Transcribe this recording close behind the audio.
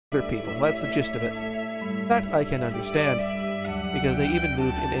other people. That's the gist of it. That I can understand, because they even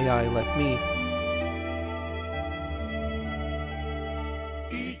moved an AI like me.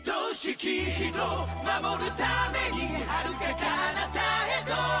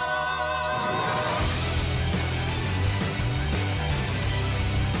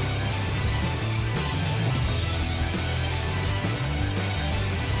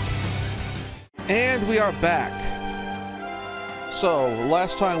 And we are back. So,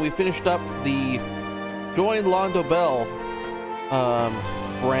 last time we finished up the Join Londo Bell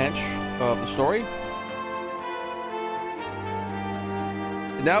branch of the story.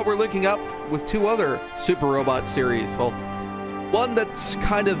 And now we're linking up with two other Super Robot series. Well, one that's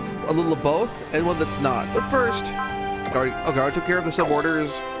kind of a little of both, and one that's not. But first, I took care of the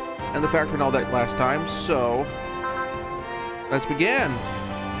suborders and the factory and all that last time, so let's begin.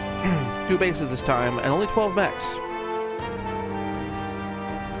 2 bases this time, and only 12 mechs.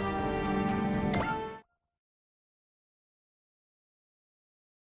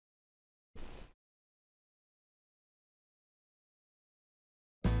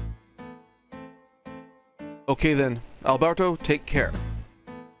 Okay then, Alberto, take care.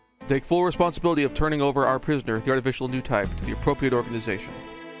 Take full responsibility of turning over our prisoner, the artificial new type, to the appropriate organization.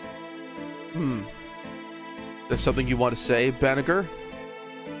 There's something you want to say, Banneker?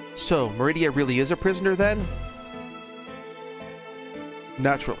 So, Meridia really is a prisoner then?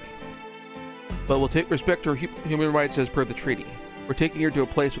 Naturally. But we'll take respect to her human rights as per the treaty. We're taking her to a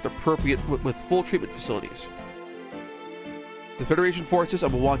place with full treatment facilities. The Federation forces,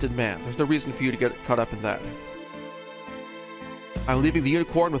 I'm a wanted man. There's no reason for you to get caught up in that. I'm leaving the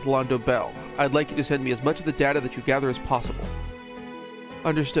Unicorn with Londo Bell. I'd like you to send me as much of the data that you gather as possible.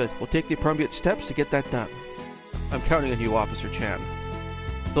 Understood. We'll take the appropriate steps to get that done. I'm counting on you, Officer Chan.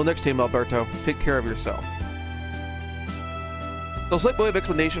 Till next time, Alberto, take care of yourself. So, slight way of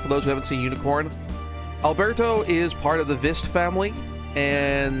explanation for those who haven't seen Unicorn. Alberto is part of the Vist family,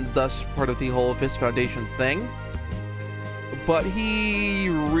 and thus part of the whole Vist Foundation thing. But he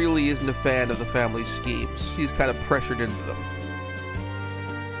really isn't a fan of the family's schemes. He's kind of pressured into them.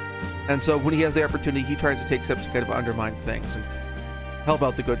 And so when he has the opportunity, he tries to take steps to kind of undermine things and help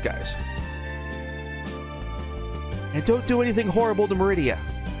out the good guys. And don't do anything horrible to Meridia.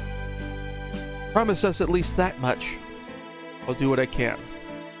 Promise us at least that much. I'll do what I can.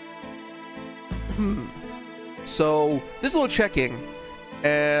 So, there's a little checking,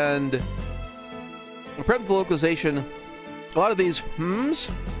 and apparently the localization, a lot of these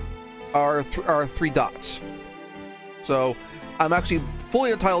are 3 dots. So, I'm actually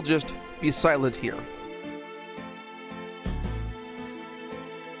fully entitled to just be silent here.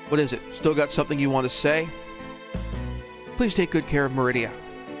 What is it? Still got something you want to say? Please take good care of Meridia.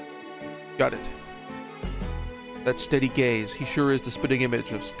 Got it. That steady gaze. He sure is the spitting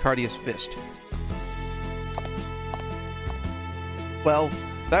image of Cardius Vist. Well,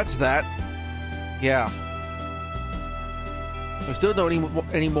 that's that. Yeah. I still don't know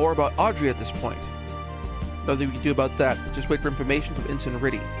any more about Audrey at this point. Nothing we can do about that. Let's just wait for information from Ensign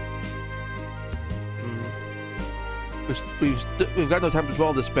Riddy. We've got no time to dwell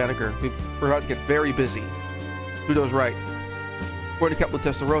on this, Banneker. We're about to get very busy. Pluto's right. According to Captain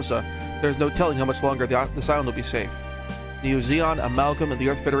Testarossa, there's no telling how much longer this island will be safe. Neo Zeon, Amalgam, and the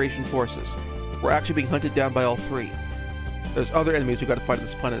Earth Federation forces. We're actually being hunted down by all 3. There's other enemies we've got to fight on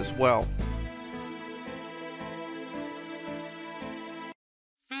this planet as well.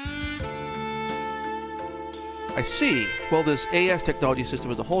 I see. Well, this AS technology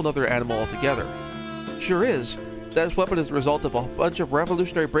system is a whole other animal altogether. Sure is. That weapon is the result of a bunch of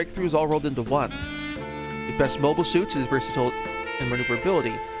revolutionary breakthroughs all rolled into one. It best mobile suits, it is versatile in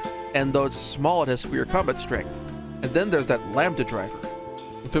maneuverability, and though it's small, it has superior combat strength. And then there's that Lambda driver.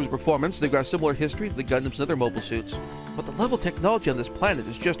 In terms of performance, they've got a similar history to the Gundams and other mobile suits, but the level of technology on this planet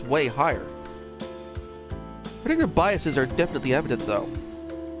is just way higher. Particular biases are definitely evident, though.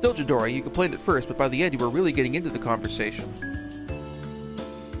 Still, Jadora, you complained at first, but by the end you were really getting into the conversation.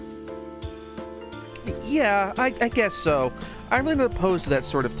 Yeah, I guess so. I'm really not opposed to that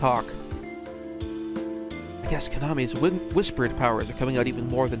sort of talk. I guess Konami's whispered powers are coming out even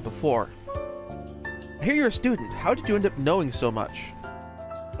more than before. I hear you're a student. How did you end up knowing so much?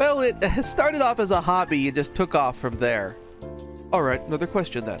 Well, it started off as a hobby and just took off from there. Alright, another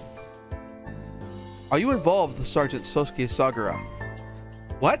question then. Are you involved with Sergeant Sosuke Sagura?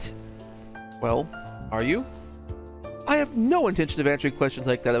 What? Well, are you? I have no intention of answering questions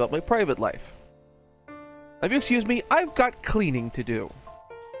like that about my private life. Have you excused me? I've got cleaning to do.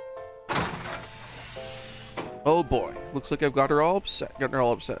 Oh boy, looks like I've got her all upset.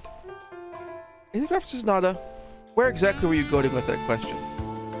 Anything, Officer Nada? Where exactly were you going with that question?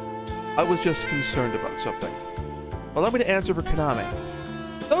 I was just concerned about something. Allow me to answer for Konami.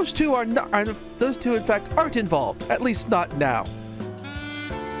 Those two are not. Those two, in fact, aren't involved. At least not now.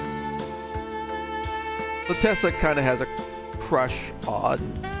 So Tessa kind of has a crush on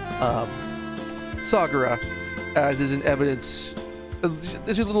Sagura, as is in evidence.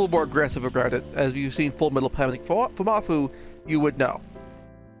 She's a little more aggressive about it. As you've seen Full Metal Panic Fumafu, you would know.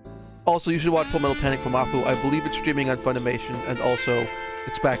 Also, you should watch Full Metal Panic Fumafu. I believe it's streaming on Funimation, and also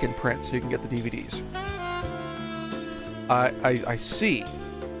it's back in print, so you can get the DVDs. I see.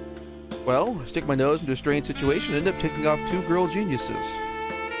 Well, I stick my nose into a strange situation and end up taking off two girl geniuses.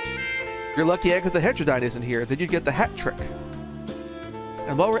 You're lucky Agatha Heterodyne isn't here, then you'd get the hat trick.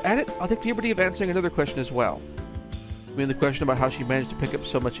 And while we're at it, I'll take the liberty of answering another question as well. You mean the question about how she managed to pick up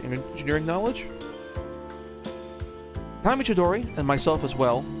so much engineering knowledge? Konami Chidori, and myself as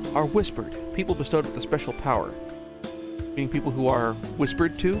well, are whispered, people bestowed with a special power. Meaning people who are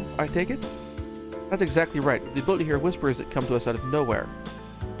whispered to, I take it? That's exactly right. The ability to hear whispers that come to us out of nowhere.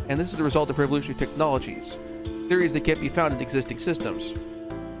 And this is the result of revolutionary technologies. Theories that can't be found in existing systems.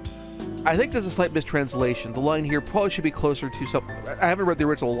 I think there's a slight mistranslation. The line here probably should be closer to something. I haven't read the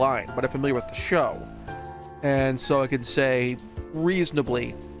original line, but I'm familiar with the show. And so I can say,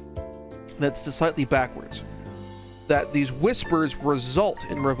 reasonably, that's slightly backwards. That these whispers result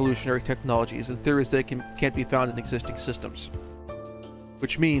in revolutionary technologies and theories that can't be found in existing systems.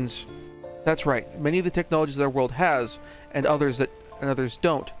 Which means, that's right, many of the technologies that our world has, and others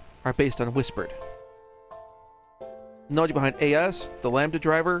don't, are based on whispered. The knowledge behind AS, the Lambda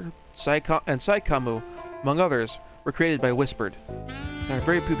driver, and Saikamu, among others, were created by whispered. There are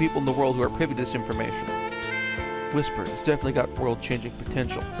very few people in the world who are privy to this information. Whispered has definitely got world-changing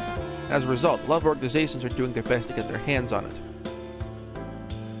potential. As a result, a lot of organizations are doing their best to get their hands on it.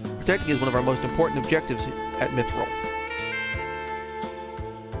 Protecting it is one of our most important objectives at Mithril.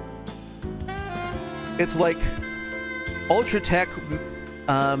 It's like ultra tech,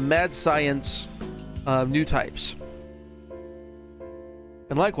 mad science, new types.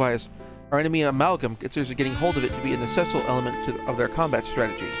 And likewise, our enemy Amalgam considers getting hold of it to be an essential element of their combat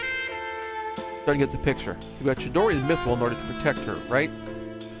strategy. Starting to get the picture. You've got Chidori and Mithril in order to protect her, right?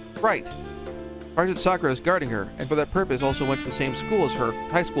 Right. Sergeant Sakura is guarding her, and for that purpose also went to the same school as her,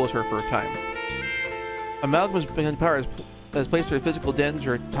 high school as her for a time. Amalgam's power has placed her in physical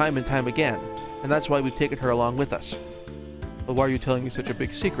danger time and time again, and that's why we've taken her along with us. But why are you telling me such a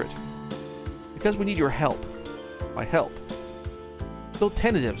big secret? Because we need your help. My help. Still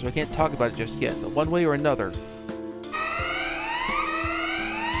tentative, so I can't talk about it just yet, but one way or another.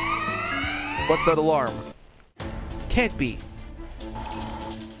 What's that alarm? Can't be.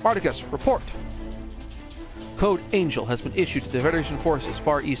 Spartacus, report! Code Angel has been issued to the Federation Forces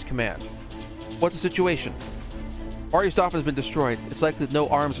Far East Command. What's the situation? Far East Office has been destroyed. It's likely that no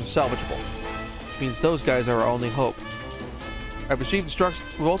arms are salvageable. Which means those guys are our only hope. We've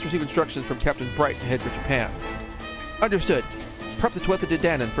also received instructions from Captain Bright to head for Japan. Understood. Prep the Tuatha De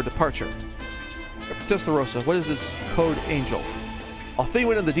Danann for departure. Captain Testarossa, what is this Code Angel? I'll fill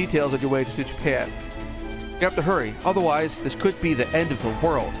you in on the details on your way to Japan. You have to hurry, otherwise this could be the end of the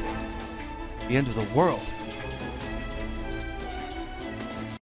world. The end of the world.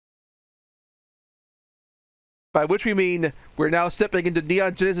 By which we mean we're now stepping into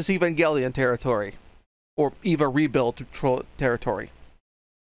Neon Genesis Evangelion territory. Or EVA Rebuild territory.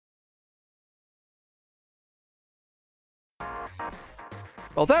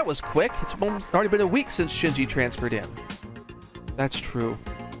 Well, that was quick. It's already been a week since Shinji transferred in. That's true.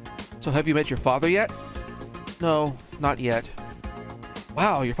 So have you met your father yet? No, not yet.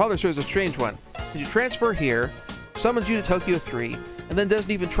 Wow, your father sure is a strange one. Did you transfer here, summons you to Tokyo 3, and then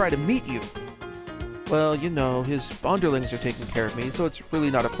doesn't even try to meet you? Well, you know, his underlings are taking care of me, so it's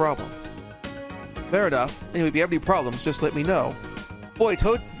really not a problem. Fair enough. Anyway, if you have any problems, just let me know. Boy,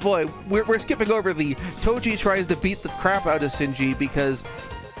 we're skipping over the Toji tries to beat the crap out of Shinji because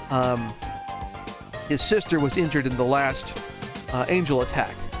his sister was injured in the last angel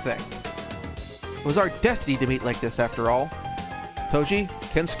attack thing. It was our destiny to meet like this, after all. Toji,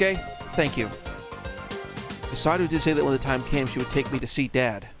 Kensuke, thank you. Misado did say that when the time came, she would take me to see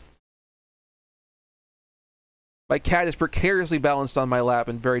Dad. My cat is precariously balanced on my lap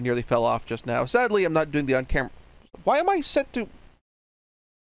and very nearly fell off just now. Sadly, I'm not doing the on-camera... Why am I set to...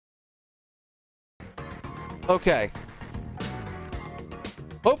 Okay.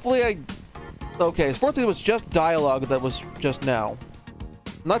 Hopefully I... Okay, unfortunately it was just dialogue that was just now.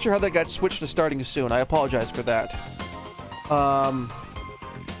 I'm not sure how that got switched to starting soon. I apologize for that.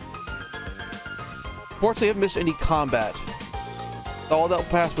 Fortunately, I haven't missed any combat. All that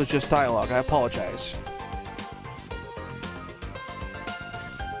passed was just dialogue. I apologize.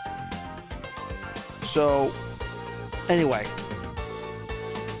 So, anyway.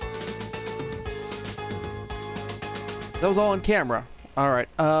 That was all on camera. Alright,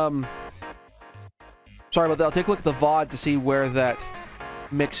 sorry about that. I'll take a look at the VOD to see where that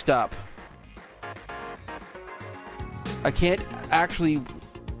mixed up. I can't actually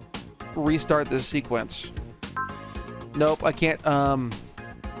restart this sequence. Nope, I can't, darn.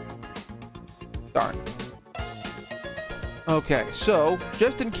 Okay, so,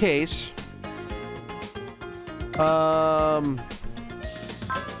 just in case,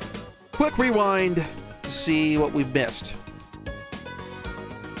 quick rewind to see what we've missed.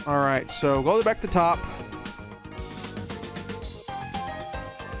 Alright, so go back to the top.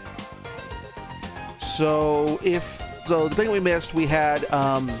 So, the thing we missed, we had,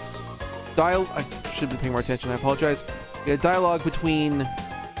 I should be paying more attention, I apologize. We had dialogue between,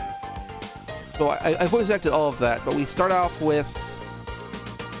 so I voice acted all of that, but we start off with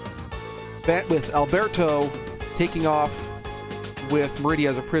Alberto taking off with Meridia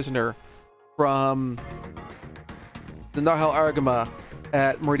as a prisoner from the Nahal Argama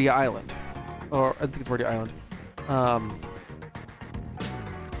at Meridia Island. Or, I think it's Meridia Island.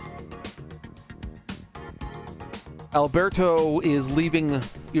 Alberto is leaving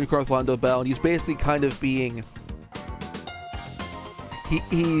Unicron with Londo Bell, and he's basically kind of being...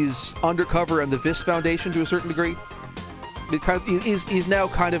 He's undercover in the VIST Foundation to a certain degree. He's now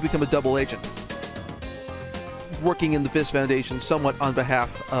kind of become a double agent. Working in the VIST Foundation somewhat on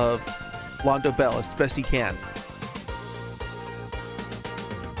behalf of Londo Bell as best he can.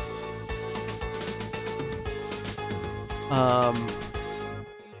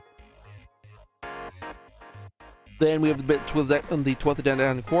 Then we have the bit in the 12th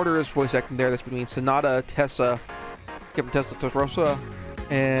Addendum Quarters, voice acting there. That's between Sonata, Tessa, Captain Tessa Torosa,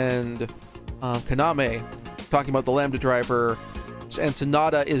 and Kaname, talking about the Lambda driver. And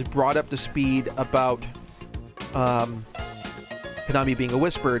Sonata is brought up to speed about Kaname being a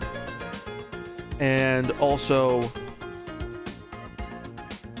Whispered, and also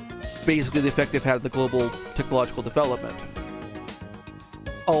basically the effect they've had on the global technological development.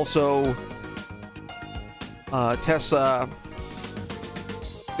 Also, Tessa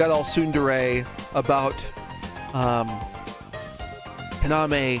got all tsundere about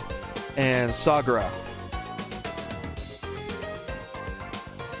Kaname and Sagara.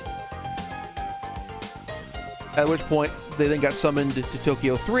 At which point, they then got summoned to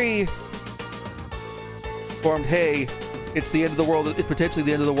Tokyo 3, informed, hey, it's the end of the world, it's potentially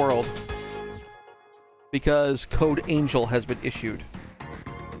the end of the world, because Code Angel has been issued.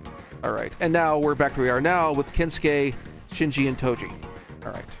 Alright, and now we're back to where we are now with Kensuke, Shinji, and Toji.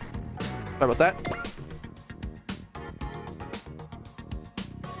 Alright. Sorry about that.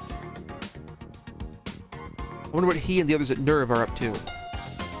 I wonder what he and the others at NERV are up to.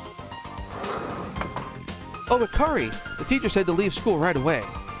 Oh, Akari! The teacher said to leave school right away.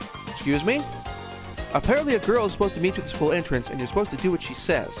 Excuse me? Apparently a girl is supposed to meet you at the school entrance, and you're supposed to do what she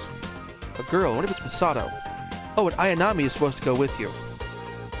says. A girl? What if it's Masato? Oh, and Ayanami is supposed to go with you.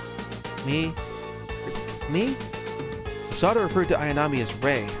 Me? Me? Masato referred to Ayanami as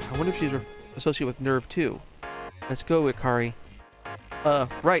Rei. I wonder if she's associated with NERV too. Let's go, Akari.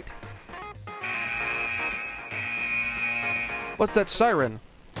 Right. What's that siren?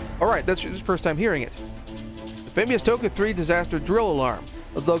 Alright, that's your first time hearing it. The famous Tokyo 3 disaster drill alarm.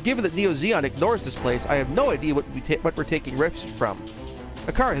 Although given that Neo Zeon ignores this place, I have no idea what we're taking refuge from.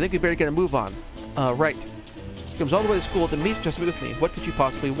 Akari, I think we better get a move on. Right. She comes all the way to school to meet just with me. What could she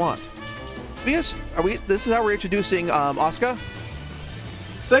possibly want? This is how we're introducing, Asuka?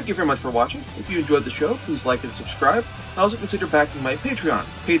 Thank you very much for watching. If you enjoyed the show, please like and subscribe. And also consider backing my Patreon.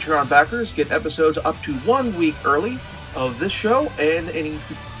 Patreon backers get episodes up to 1 week early of this show and any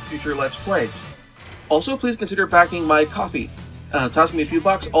future Let's Plays. Also, please consider backing my Ko-fi. Tossing me a few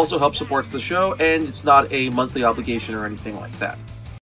bucks also helps support the show, and it's not a monthly obligation or anything like that.